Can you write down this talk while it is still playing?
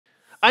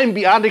I'm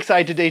beyond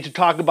excited today to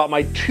talk about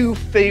my two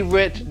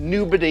favorite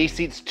new bidet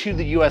seats to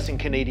the US and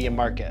Canadian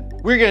market.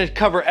 We're going to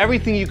cover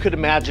everything you could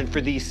imagine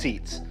for these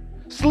seats.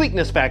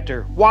 Sleekness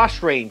factor,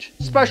 wash range,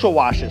 special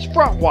washes,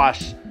 front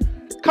wash,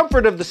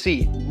 comfort of the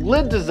seat,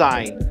 lid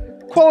design,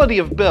 quality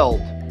of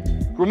build,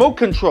 remote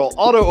control,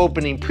 auto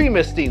opening,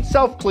 pre-misting,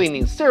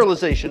 self-cleaning,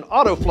 sterilization,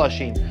 auto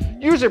flushing,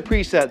 user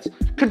presets,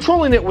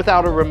 controlling it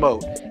without a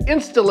remote,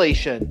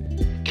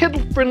 installation,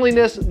 kid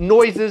friendliness,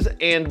 noises,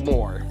 and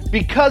more.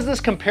 Because this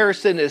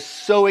comparison is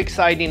so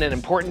exciting and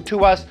important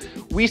to us,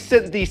 we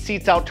sent these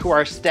seats out to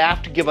our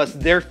staff to give us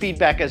their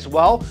feedback as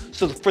well.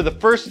 So for the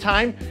first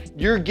time,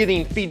 you're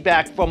getting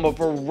feedback from a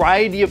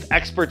variety of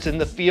experts in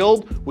the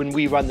field when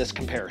we run this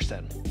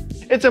comparison.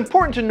 It's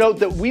important to note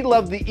that we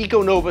love the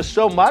EcoNova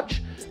so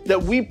much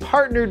that we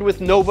partnered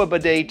with Nova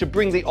Bidet to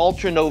bring the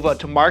Ultra Nova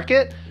to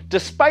market.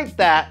 Despite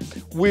that,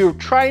 we're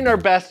trying our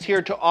best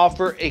here to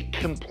offer a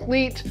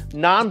complete,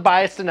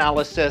 non-biased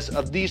analysis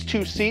of these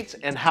two seats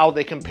and how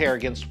they compare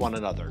against one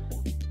another.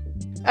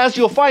 As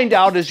you'll find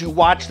out as you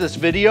watch this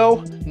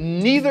video,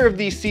 neither of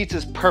these seats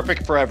is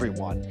perfect for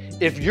everyone.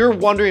 If you're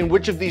wondering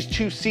which of these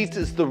two seats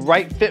is the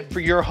right fit for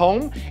your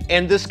home,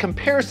 and this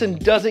comparison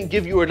doesn't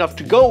give you enough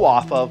to go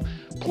off of,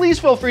 please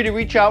feel free to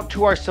reach out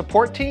to our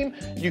support team.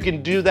 You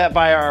can do that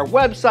via our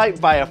website,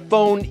 via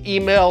phone,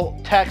 email,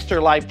 text,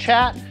 or live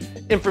chat.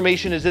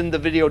 Information is in the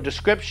video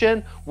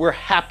description. We're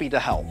happy to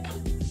help.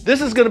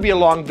 This is going to be a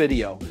long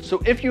video,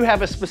 so if you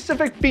have a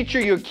specific feature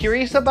you're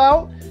curious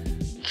about,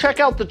 check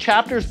out the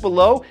chapters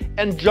below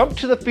and jump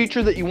to the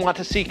feature that you want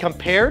to see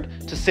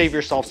compared to save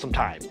yourself some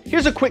time.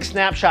 Here's a quick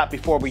snapshot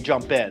before we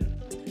jump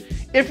in.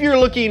 If you're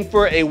looking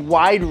for a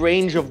wide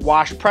range of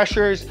wash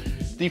pressures,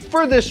 the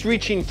furthest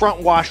reaching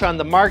front wash on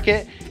the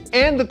market,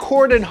 and the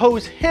cord and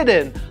hose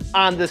hidden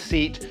on the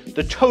seat,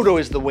 the TOTO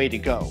is the way to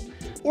go.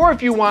 Or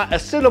if you want a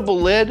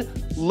sittable lid,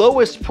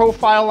 lowest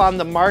profile on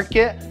the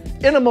market,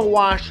 enema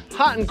wash,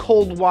 hot and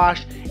cold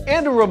wash,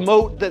 and a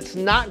remote that's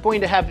not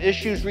going to have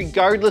issues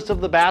regardless of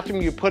the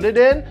bathroom you put it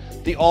in,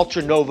 the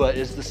Ultra Nova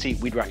is the seat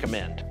we'd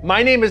recommend.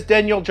 My name is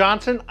Daniel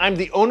Johnson. I'm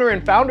the owner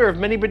and founder of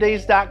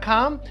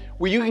ManyBidets.com,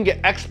 where you can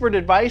get expert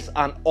advice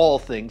on all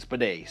things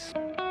bidets.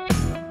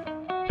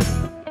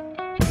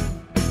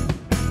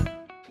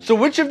 So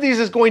which of these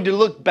is going to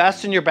look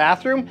best in your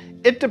bathroom?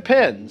 It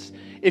depends.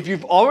 If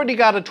you've already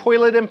got a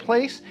toilet in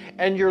place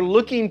and you're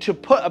looking to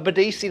put a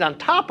bidet seat on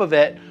top of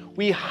it,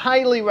 we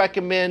highly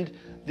recommend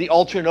the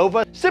Ultra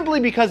Nova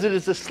simply because it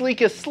is the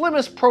sleekest,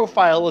 slimmest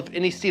profile of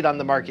any seat on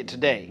the market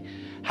today.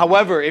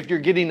 However, if you're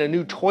getting a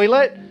new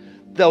toilet,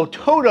 the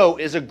TOTO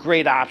is a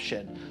great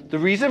option. The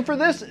reason for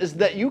this is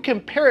that you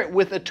can pair it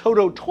with a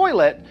TOTO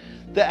toilet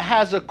that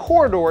has a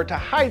corridor to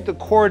hide the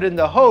cord and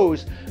the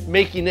hose,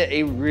 making it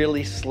a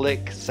really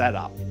slick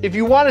setup. If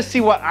you want to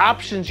see what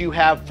options you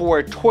have for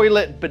a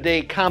toilet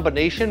bidet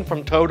combination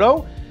from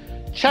TOTO,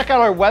 check out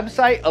our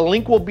website. A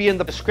link will be in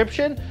the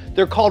description.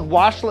 They're called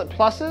Washlet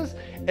Pluses,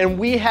 and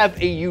we have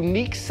a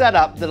unique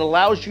setup that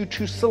allows you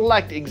to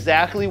select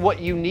exactly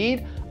what you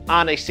need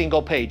on a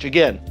single page.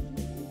 Again,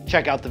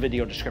 check out the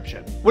video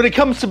description. When it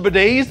comes to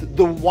bidets,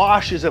 the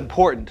wash is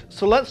important.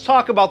 So let's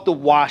talk about the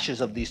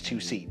washes of these two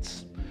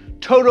seats.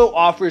 TOTO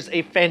offers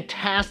a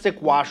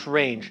fantastic wash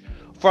range,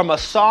 from a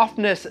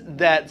softness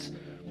that's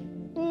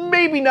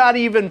maybe not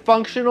even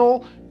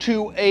functional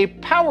to a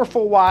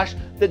powerful wash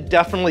that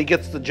definitely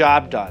gets the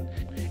job done.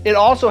 It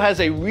also has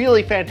a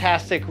really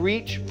fantastic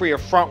reach for your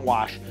front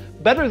wash,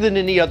 better than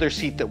any other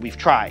seat that we've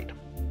tried.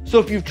 So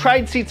if you've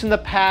tried seats in the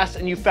past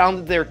and you found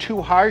that they're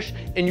too harsh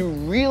and you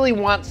really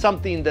want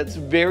something that's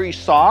very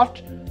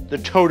soft, the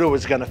TOTO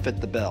is going to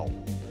fit the bill.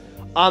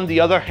 On the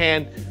other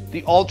hand,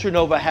 the Ultra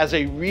Nova has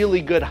a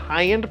really good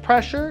high-end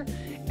pressure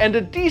and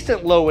a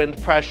decent low-end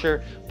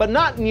pressure, but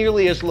not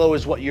nearly as low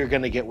as what you're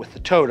going to get with the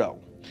TOTO.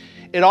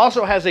 It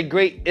also has a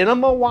great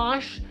enema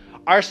wash.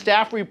 Our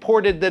staff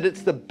reported that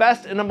it's the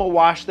best enema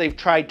wash they've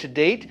tried to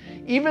date,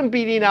 even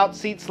beating out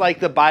seats like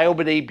the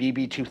BioBidet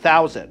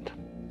BB2000.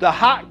 The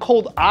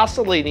hot-cold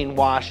oscillating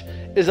wash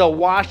is a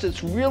wash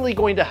that's really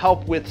going to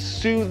help with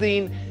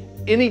soothing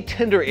any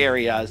tender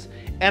areas,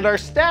 and our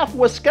staff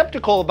was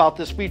skeptical about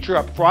this feature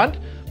up front,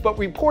 but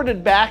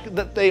reported back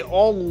that they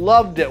all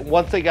loved it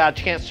once they got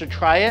a chance to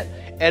try it,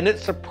 and it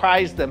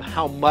surprised them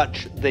how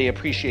much they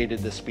appreciated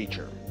this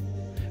feature.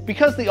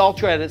 Because the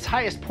Ultra at its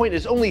highest point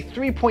is only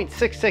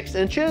 3.66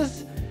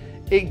 inches,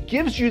 it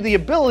gives you the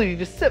ability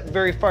to sit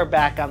very far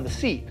back on the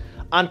seat.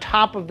 On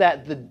top of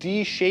that, the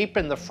D shape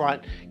in the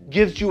front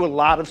gives you a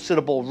lot of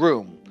sittable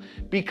room.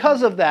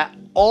 Because of that,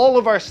 all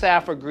of our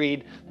staff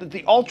agreed that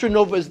the Ultra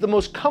Nova is the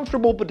most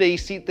comfortable bidet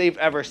seat they've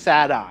ever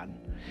sat on.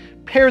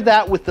 Pair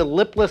that with the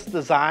lipless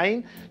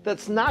design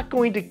that's not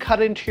going to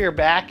cut into your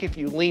back if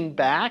you lean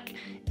back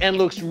and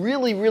looks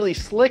really, really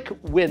slick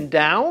when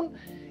down,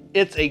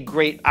 it's a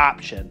great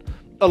option.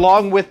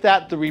 Along with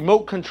that, the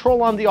remote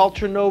control on the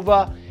Ultra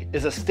Nova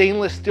is a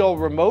stainless steel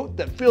remote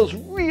that feels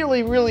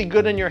really, really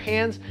good in your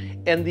hands,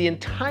 and the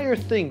entire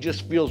thing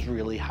just feels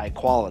really high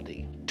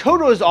quality.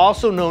 TOTO is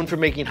also known for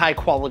making high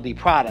quality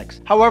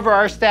products. However,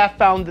 our staff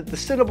found that the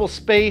sittable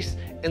space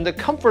and the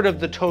comfort of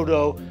the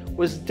TOTO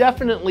was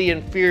definitely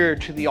inferior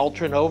to the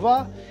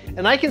Ultranova,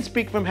 and I can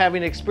speak from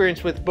having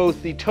experience with both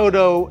the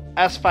TOTO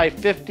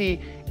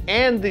S550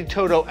 and the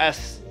TOTO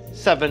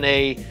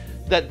S7A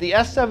that the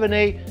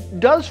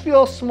S7A does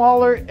feel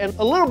smaller and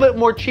a little bit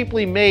more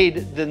cheaply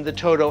made than the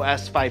TOTO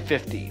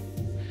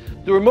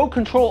S550. The remote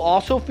control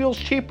also feels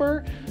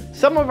cheaper.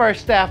 Some of our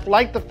staff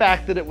liked the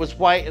fact that it was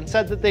white and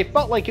said that they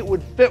felt like it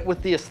would fit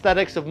with the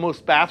aesthetics of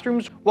most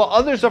bathrooms, while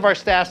others of our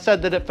staff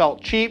said that it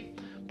felt cheap.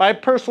 My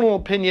personal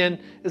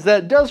opinion is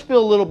that it does feel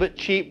a little bit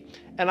cheap,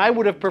 and I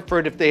would have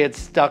preferred if they had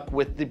stuck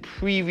with the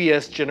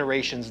previous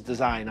generation's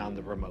design on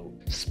the remote.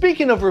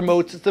 Speaking of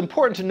remotes, it's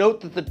important to note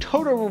that the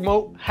TOTO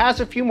remote has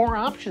a few more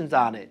options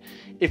on it.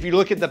 If you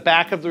look at the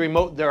back of the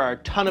remote, there are a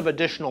ton of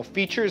additional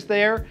features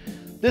there.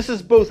 This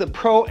is both a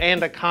pro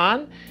and a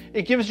con.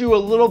 It gives you a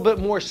little bit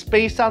more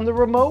space on the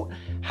remote.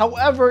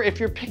 However, if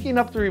you're picking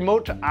up the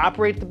remote to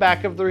operate the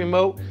back of the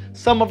remote,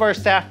 some of our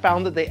staff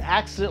found that they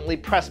accidentally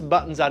pressed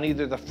buttons on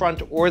either the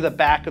front or the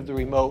back of the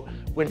remote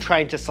when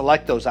trying to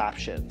select those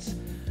options.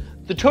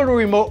 The TOTO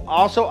remote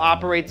also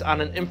operates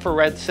on an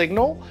infrared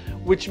signal,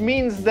 which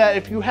means that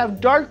if you have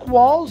dark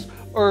walls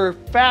or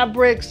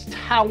fabrics,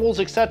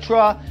 towels,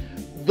 etc.,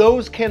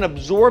 those can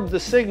absorb the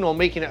signal,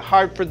 making it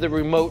hard for the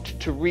remote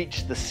to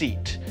reach the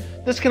seat.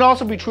 This can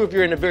also be true if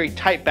you're in a very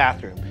tight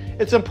bathroom.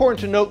 It's important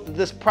to note that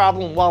this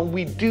problem, while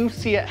we do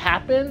see it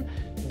happen,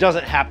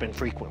 doesn't happen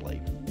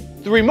frequently.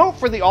 The remote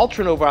for the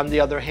Ultranova, on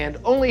the other hand,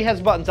 only has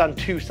buttons on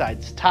two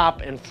sides,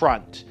 top and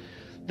front.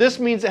 This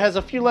means it has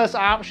a few less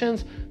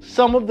options.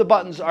 Some of the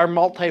buttons are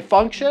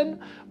multi-function,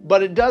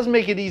 but it does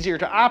make it easier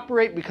to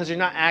operate because you're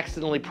not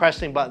accidentally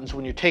pressing buttons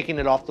when you're taking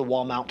it off the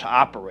wall mount to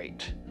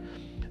operate.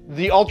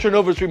 The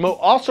Ultranova's remote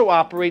also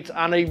operates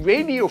on a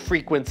radio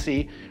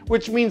frequency,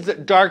 which means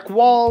that dark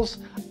walls,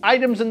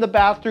 items in the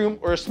bathroom,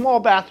 or a small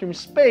bathroom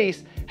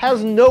space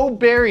has no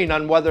bearing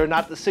on whether or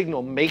not the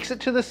signal makes it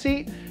to the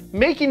seat,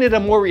 making it a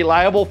more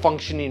reliable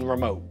functioning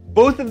remote.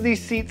 Both of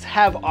these seats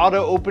have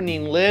auto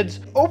opening lids,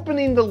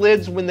 opening the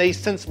lids when they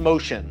sense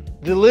motion.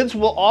 The lids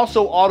will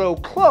also auto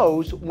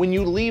close when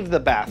you leave the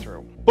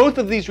bathroom. Both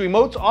of these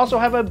remotes also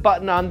have a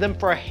button on them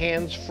for a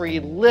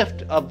hands-free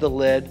lift of the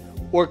lid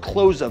or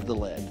close of the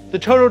lid. The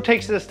TOTO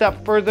takes it a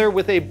step further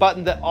with a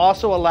button that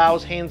also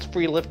allows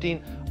hands-free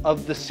lifting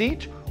of the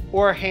seat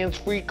or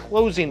hands-free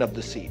closing of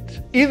the seat.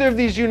 Either of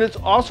these units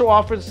also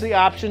offers the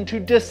option to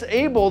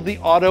disable the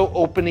auto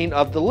opening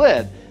of the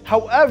lid.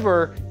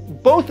 However,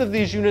 both of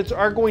these units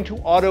are going to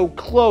auto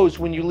close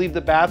when you leave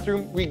the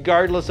bathroom,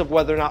 regardless of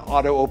whether or not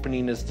auto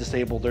opening is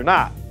disabled or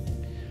not.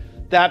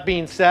 That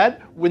being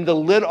said, when the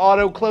lid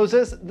auto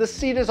closes, the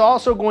seat is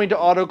also going to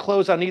auto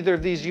close on either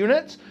of these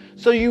units,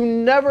 so you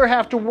never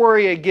have to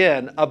worry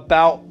again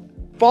about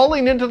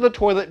falling into the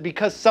toilet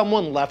because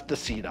someone left the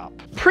seat up.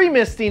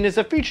 Pre-misting is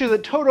a feature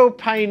that TOTO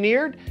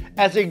pioneered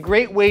as a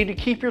great way to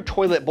keep your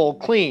toilet bowl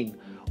clean.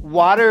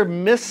 Water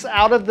mists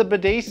out of the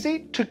bidet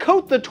seat to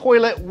coat the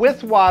toilet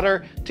with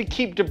water to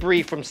keep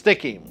debris from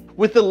sticking.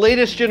 With the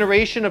latest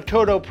generation of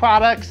TOTO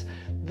products,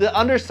 the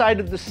underside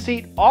of the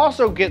seat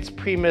also gets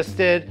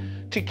pre-misted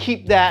to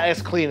keep that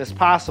as clean as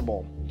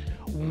possible.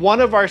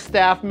 One of our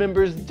staff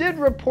members did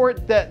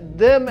report that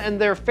them and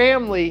their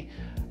family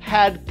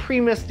had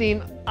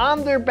pre-misting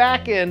on their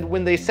back end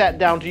when they sat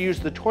down to use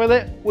the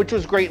toilet, which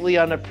was greatly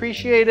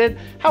unappreciated.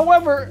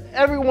 However,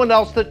 everyone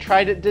else that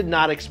tried it did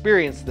not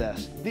experience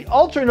this. The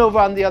Ultranova,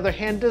 on the other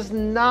hand, does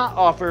not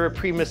offer a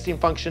pre-misting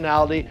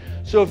functionality,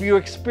 so if you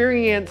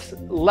experience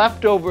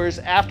leftovers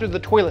after the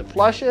toilet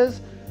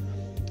flushes,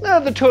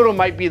 the TOTO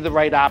might be the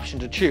right option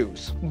to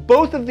choose.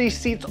 Both of these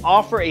seats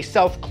offer a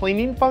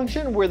self-cleaning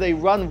function where they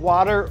run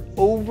water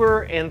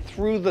over and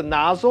through the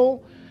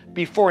nozzle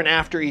before and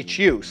after each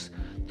use.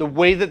 The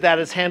way that that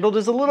is handled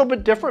is a little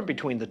bit different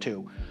between the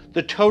two.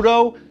 The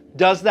TOTO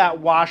does that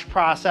wash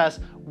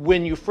process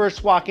when you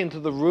first walk into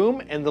the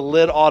room and the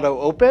lid auto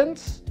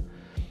opens,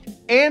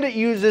 and it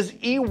uses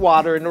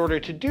e-water in order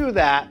to do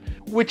that,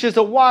 which is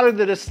a water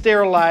that is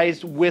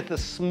sterilized with a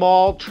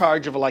small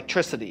charge of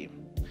electricity.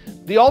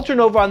 The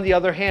Ultranova, on the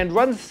other hand,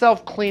 runs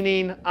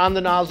self-cleaning on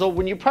the nozzle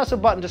when you press a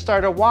button to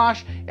start a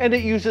wash, and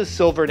it uses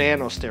silver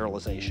nano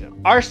sterilization.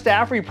 Our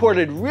staff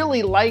reported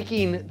really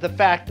liking the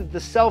fact that the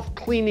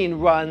self-cleaning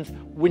runs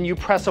when you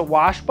press a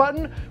wash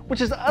button,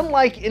 which is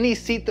unlike any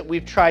seat that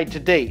we've tried to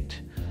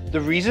date. The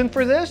reason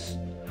for this?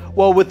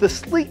 Well, with the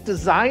sleek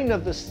design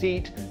of the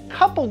seat,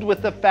 coupled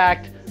with the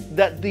fact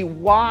that the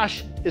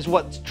wash is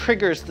what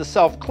triggers the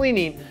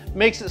self-cleaning,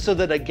 makes it so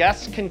that a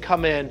guest can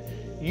come in,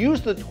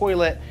 use the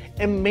toilet,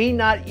 and may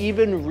not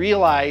even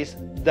realize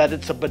that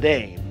it's a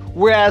bidet.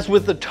 Whereas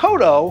with the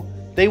TOTO,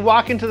 they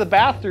walk into the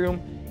bathroom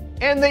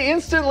and they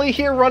instantly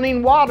hear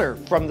running water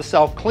from the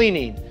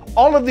self-cleaning.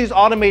 All of these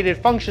automated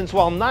functions,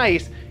 while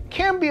nice,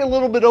 can be a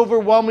little bit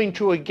overwhelming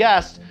to a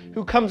guest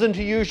who comes in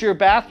to use your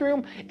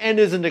bathroom and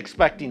isn't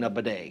expecting a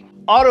bidet.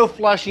 Auto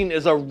flushing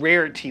is a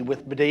rarity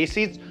with bidet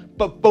seats,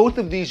 but both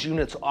of these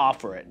units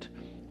offer it.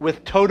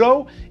 With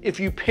TOTO, if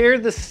you pair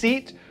the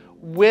seat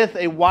with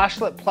a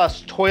washlet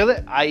plus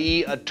toilet,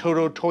 i.e. a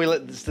TOTO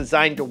toilet that's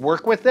designed to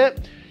work with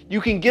it, you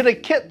can get a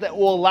kit that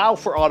will allow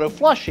for auto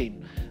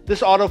flushing.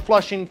 This auto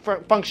flushing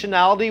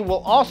functionality will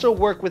also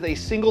work with a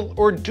single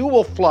or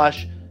dual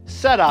flush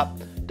setup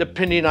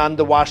depending on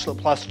the washlet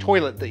plus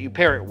toilet that you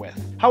pair it with.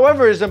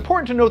 However, it is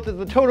important to note that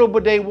the TOTO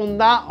bidet will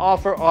not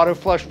offer auto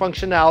flush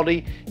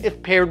functionality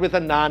if paired with a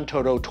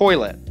non-TOTO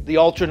toilet. The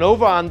Ultra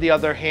Nova, on the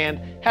other hand,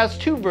 has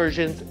two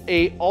versions,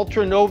 a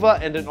Ultra Nova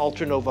and an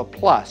Ultra Nova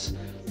Plus.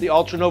 The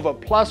Ultra Nova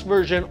Plus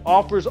version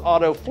offers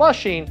auto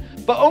flushing,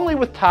 but only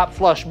with top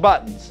flush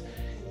buttons.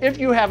 If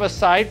you have a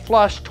side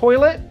flush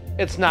toilet,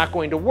 it's not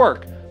going to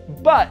work,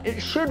 but it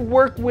should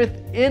work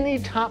with any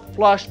top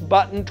flush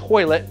button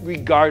toilet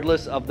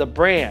regardless of the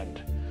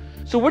brand.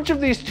 So which of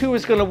these two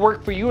is going to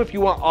work for you if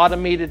you want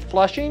automated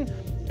flushing?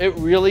 It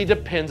really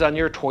depends on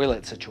your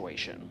toilet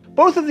situation.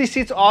 Both of these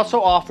seats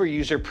also offer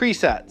user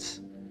presets.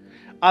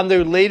 On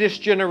their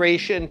latest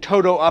generation,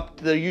 TOTO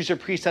upped the user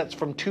presets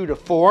from 2 to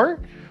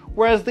 4,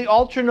 whereas the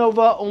Ultra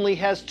Nova only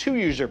has 2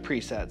 user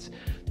presets.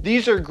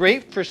 These are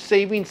great for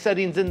saving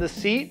settings in the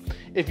seat.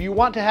 If you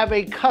want to have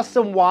a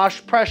custom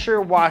wash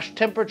pressure, wash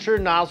temperature,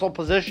 nozzle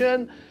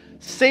position,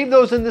 save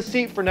those in the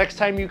seat for next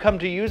time you come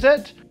to use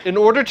it. In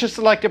order to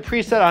select a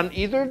preset on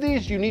either of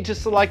these, you need to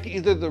select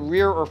either the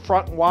rear or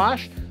front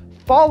wash,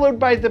 followed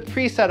by the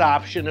preset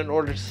option in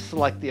order to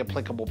select the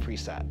applicable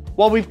preset.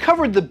 While we've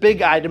covered the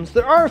big items,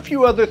 there are a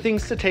few other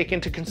things to take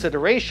into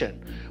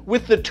consideration.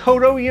 With the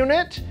TOTO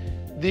unit,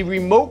 the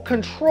remote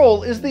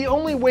control is the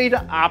only way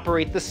to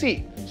operate the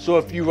seat. So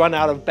if you run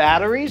out of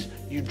batteries,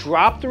 you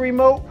drop the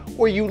remote,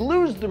 or you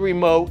lose the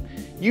remote,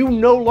 you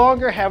no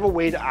longer have a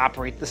way to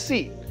operate the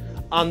seat.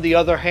 On the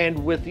other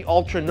hand, with the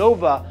Ultra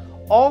Nova,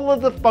 all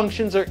of the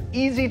functions are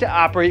easy to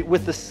operate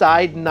with the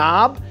side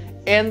knob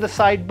and the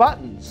side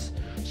buttons.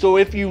 So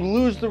if you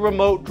lose the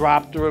remote,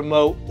 drop the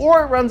remote,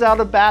 or it runs out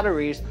of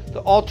batteries,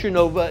 the Ultra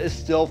Nova is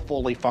still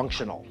fully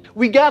functional.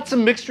 We got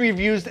some mixed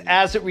reviews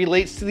as it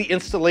relates to the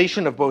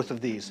installation of both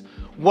of these.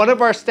 One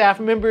of our staff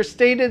members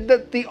stated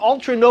that the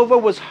Ultra Nova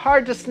was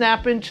hard to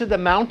snap into the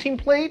mounting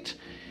plate,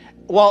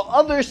 while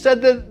others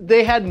said that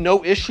they had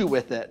no issue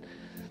with it.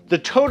 The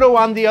TOTO,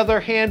 on the other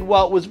hand,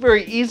 while it was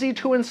very easy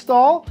to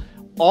install,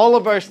 all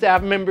of our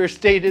staff members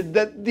stated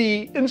that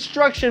the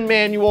instruction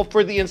manual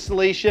for the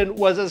installation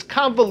was as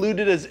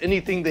convoluted as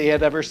anything they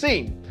had ever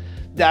seen.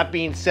 That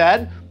being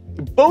said,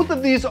 both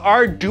of these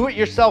are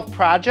do-it-yourself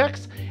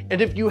projects,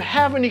 and if you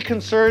have any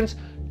concerns,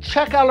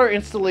 check out our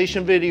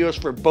installation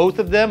videos for both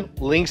of them,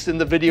 links in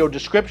the video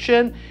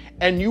description,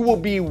 and you will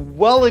be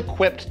well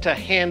equipped to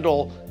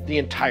handle the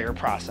entire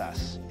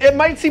process. It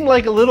might seem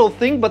like a little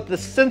thing, but the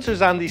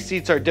sensors on these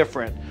seats are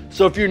different.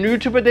 So if you're new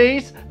to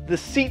bidets, the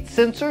seat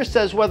sensor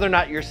says whether or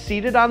not you're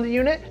seated on the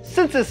unit,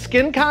 senses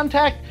skin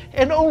contact,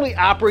 and only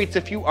operates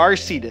if you are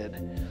seated.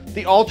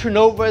 The Ultra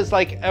Nova is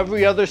like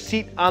every other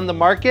seat on the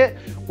market,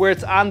 where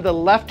it's on the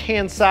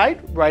left-hand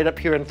side, right up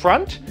here in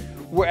front,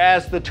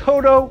 whereas the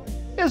TOTO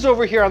is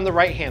over here on the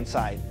right-hand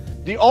side.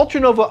 The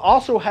Ultra Nova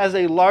also has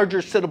a larger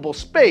sittable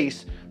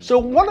space, so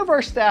one of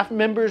our staff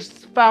members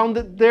found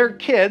that their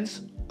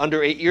kids,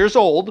 under 8 years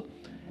old,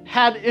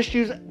 had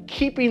issues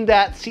keeping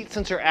that seat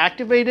sensor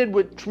activated,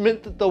 which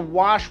meant that the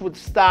wash would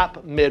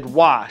stop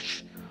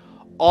mid-wash.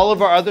 All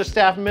of our other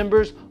staff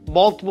members,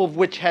 multiple of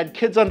which had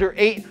kids under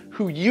 8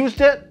 who used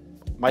it,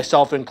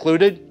 myself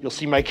included, you'll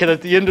see my kid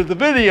at the end of the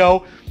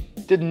video,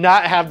 did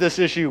not have this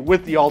issue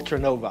with the Ultra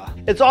Nova.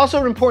 It's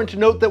also important to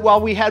note that while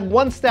we had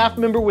one staff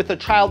member with a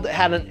child that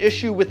had an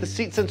issue with the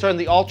seat sensor on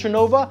the Ultra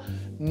Nova,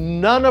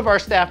 none of our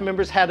staff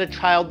members had a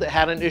child that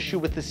had an issue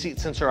with the seat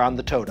sensor on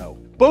the TOTO.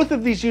 Both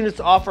of these units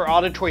offer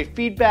auditory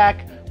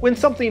feedback when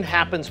something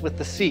happens with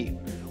the seat.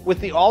 With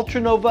the Ultra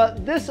Nova,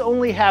 this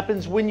only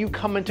happens when you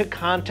come into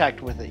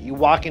contact with it. You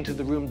walk into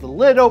the room, the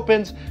lid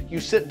opens, you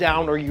sit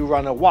down, or you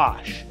run a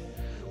wash.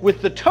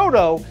 With the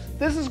TOTO,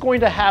 this is going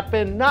to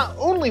happen not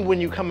only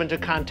when you come into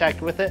contact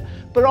with it,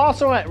 but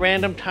also at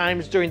random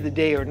times during the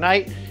day or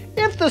night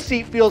if the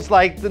seat feels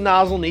like the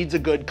nozzle needs a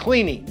good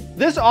cleaning.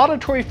 This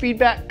auditory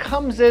feedback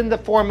comes in the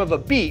form of a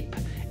beep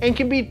and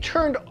can be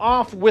turned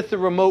off with the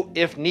remote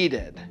if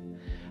needed.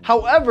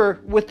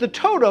 However, with the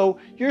TOTO,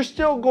 you're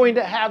still going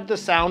to have the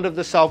sound of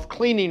the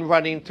self-cleaning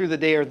running through the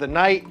day or the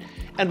night,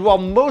 and while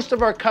most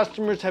of our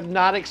customers have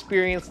not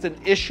experienced an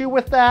issue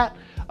with that,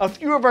 a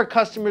few of our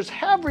customers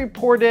have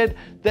reported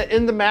that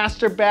in the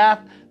master bath,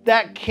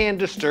 that can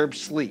disturb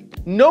sleep.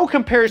 No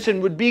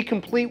comparison would be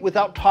complete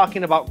without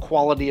talking about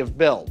quality of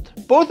build.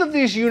 Both of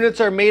these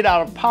units are made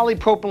out of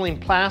polypropylene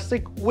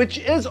plastic, which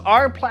is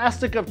our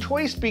plastic of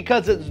choice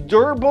because it's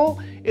durable,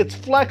 it's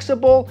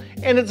flexible,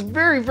 and it's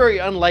very, very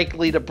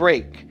unlikely to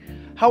break.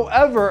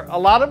 However, a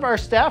lot of our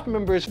staff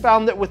members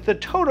found that with the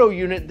TOTO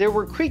unit, there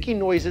were creaking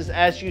noises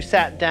as you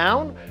sat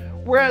down,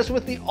 whereas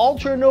with the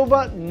Ultra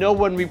Nova, no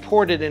one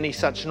reported any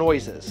such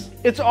noises.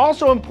 It's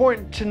also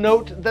important to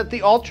note that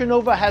the Ultra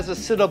Nova has a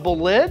sittable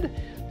lid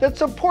that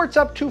supports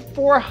up to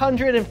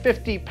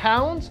 450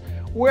 pounds,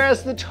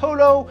 whereas the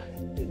TOTO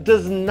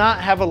does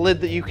not have a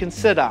lid that you can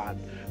sit on.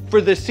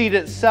 For the seat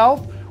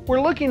itself,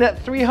 we're looking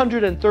at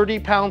 330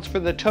 pounds for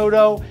the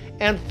TOTO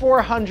and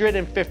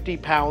 450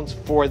 pounds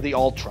for the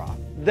Ultra.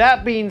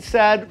 That being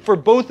said, for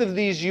both of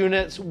these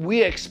units,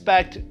 we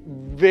expect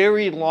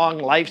very long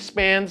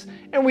lifespans,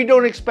 and we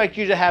don't expect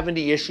you to have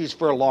any issues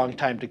for a long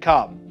time to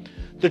come.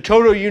 The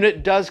TOTO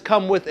unit does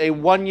come with a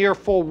 1-year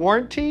full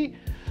warranty.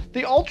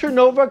 The Ultra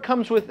Nova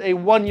comes with a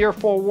 1-year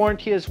full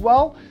warranty as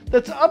well,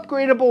 that's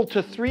upgradable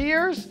to 3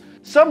 years.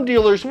 Some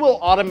dealers will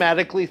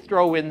automatically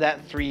throw in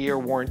that 3-year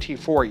warranty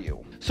for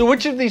you. So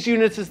which of these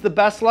units is the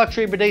best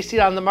luxury bidet seat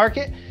on the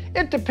market?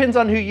 It depends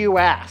on who you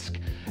ask.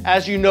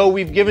 As you know,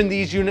 we've given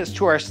these units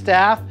to our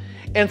staff,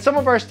 and some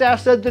of our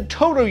staff said the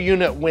TOTO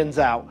unit wins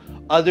out.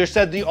 Others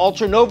said the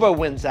Ultra Nova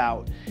wins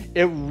out.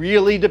 It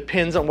really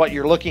depends on what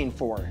you're looking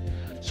for.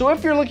 So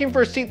if you're looking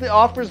for a seat that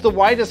offers the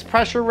widest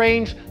pressure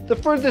range, the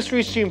furthest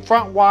reaching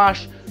front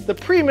wash, the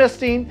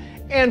pre-misting,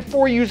 and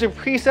 4 user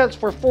presets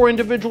for 4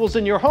 individuals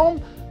in your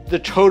home, the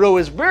TOTO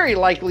is very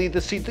likely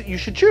the seat that you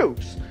should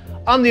choose.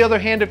 On the other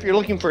hand, if you're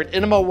looking for an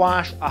enema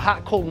wash, a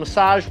hot-cold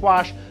massage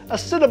wash, a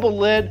sittable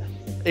lid,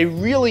 a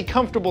really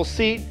comfortable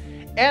seat,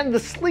 and the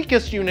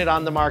sleekest unit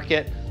on the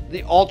market,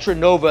 the Ultra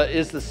Nova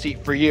is the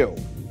seat for you.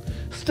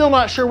 Still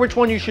not sure which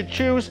one you should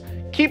choose?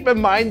 Keep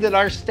in mind that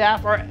our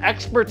staff are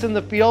experts in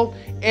the field,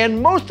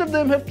 and most of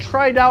them have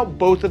tried out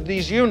both of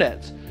these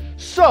units.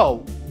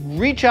 So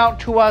reach out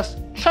to us,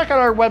 check out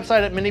our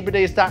website at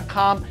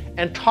manybidets.com,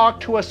 and talk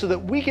to us so that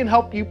we can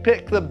help you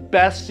pick the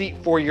best seat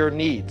for your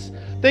needs.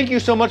 Thank you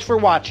so much for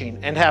watching,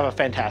 and have a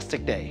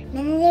fantastic day.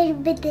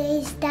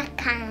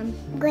 manybidets.com,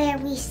 where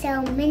we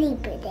sell mini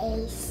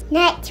bidets,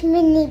 not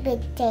mini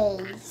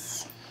bidets.